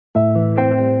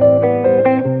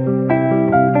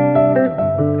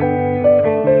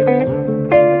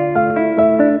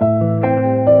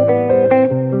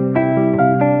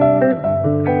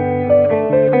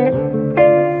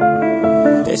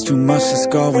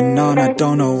going on, I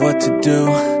don't know what to do.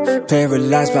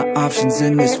 Paralyzed by options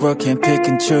in this world, can't pick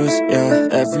and choose. Yeah,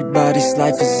 everybody's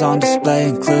life is on display,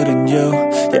 including you.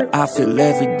 Yeah, I feel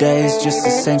every day is just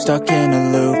the same, stuck in a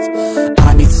loop.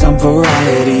 I need some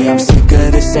variety, I'm sick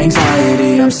of this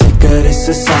anxiety. I'm sick of this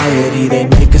society, they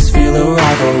make us feel a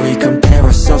rivalry. Compare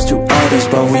ourselves to others,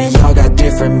 but we all got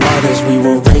different mothers. We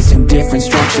were raised in different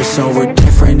structures, so we're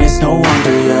different, it's no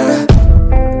wonder, yeah.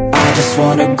 I just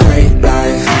want a great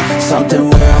life, something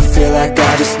where I feel like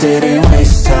I just didn't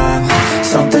waste time.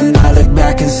 Something I look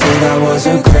back and say that was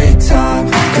a great time.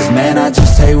 Cause man, I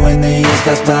just hate when the years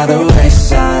pass by the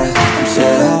wayside. I'm so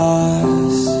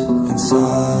lost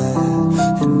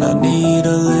inside, and I need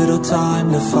a little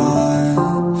time to find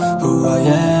who I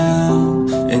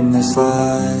am in this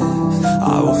life.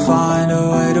 I will find a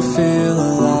way to feel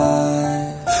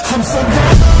alive. I'm so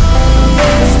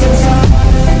lost inside.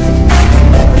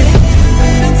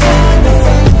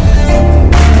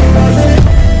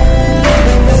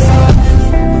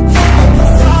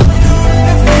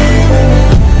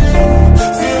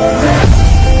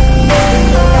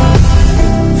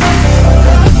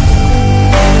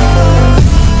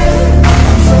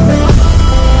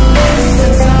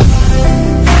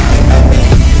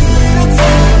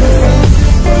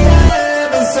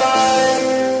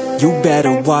 You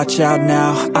better watch out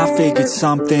now, I figured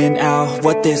something out,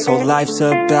 what this whole life's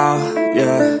about,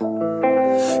 yeah.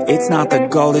 It's not the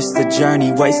goal, it's the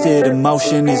journey, wasted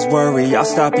emotion is worry. I'll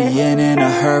stop being in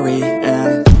a hurry,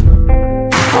 and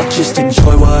I'll just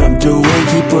enjoy what I'm doing.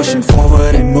 Keep pushing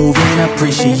forward and moving,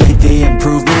 appreciate the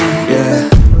improvement, yeah.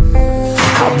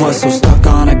 I was so stuck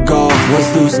on a goal,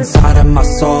 was losing sight of my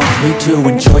soul. Need to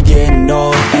enjoy getting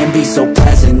old and be so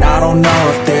present. I don't know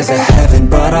if there's a heaven,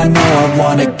 but I know I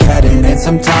wanna get in. And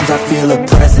sometimes I feel a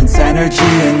presence,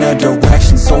 energy in a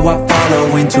direction, so I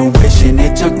follow intuition.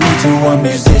 It took me to a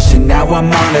musician, now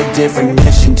I'm on a different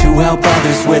mission, to help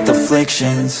others with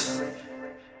afflictions.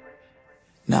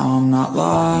 Now I'm not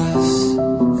lost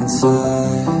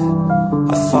inside,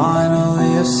 I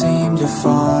finally have seemed to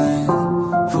find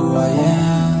who I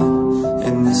am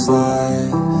in this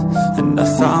life, and I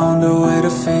found a way to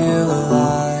feel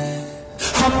alive.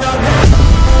 I'm not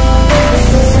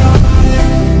lost inside,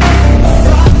 I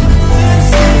finally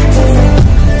seem to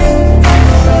find who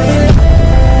I am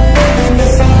in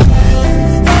this life,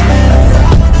 and I found a way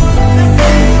to feel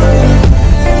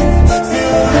alive.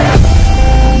 Feel alive.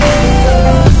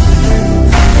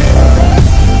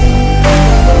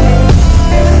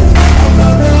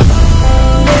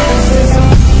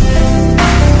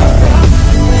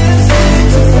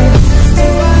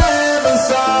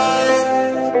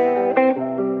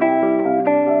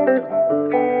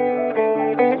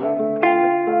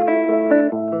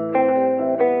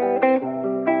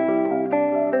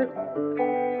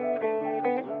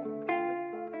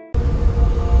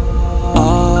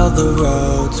 The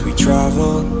roads we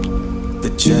traveled,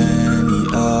 the journey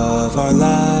of our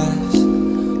lives.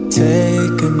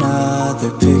 Take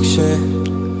another picture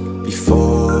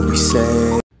before we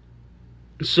say.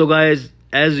 So guys,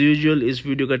 as usual इस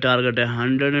video का target है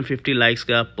 150 likes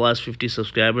का, plus 50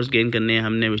 subscribers gain करने हैं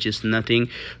हमने, which is nothing.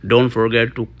 Don't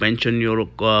forget to mention your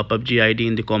PUBG ID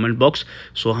in the comment box.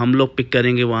 सो हम लोग pick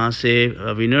करेंगे वहाँ से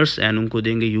विनर्स एंड उनको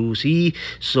देंगे UC.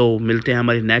 सो मिलते हैं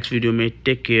हमारी नेक्स्ट वीडियो में.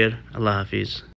 टेक केयर, अल्लाह हाफिज़.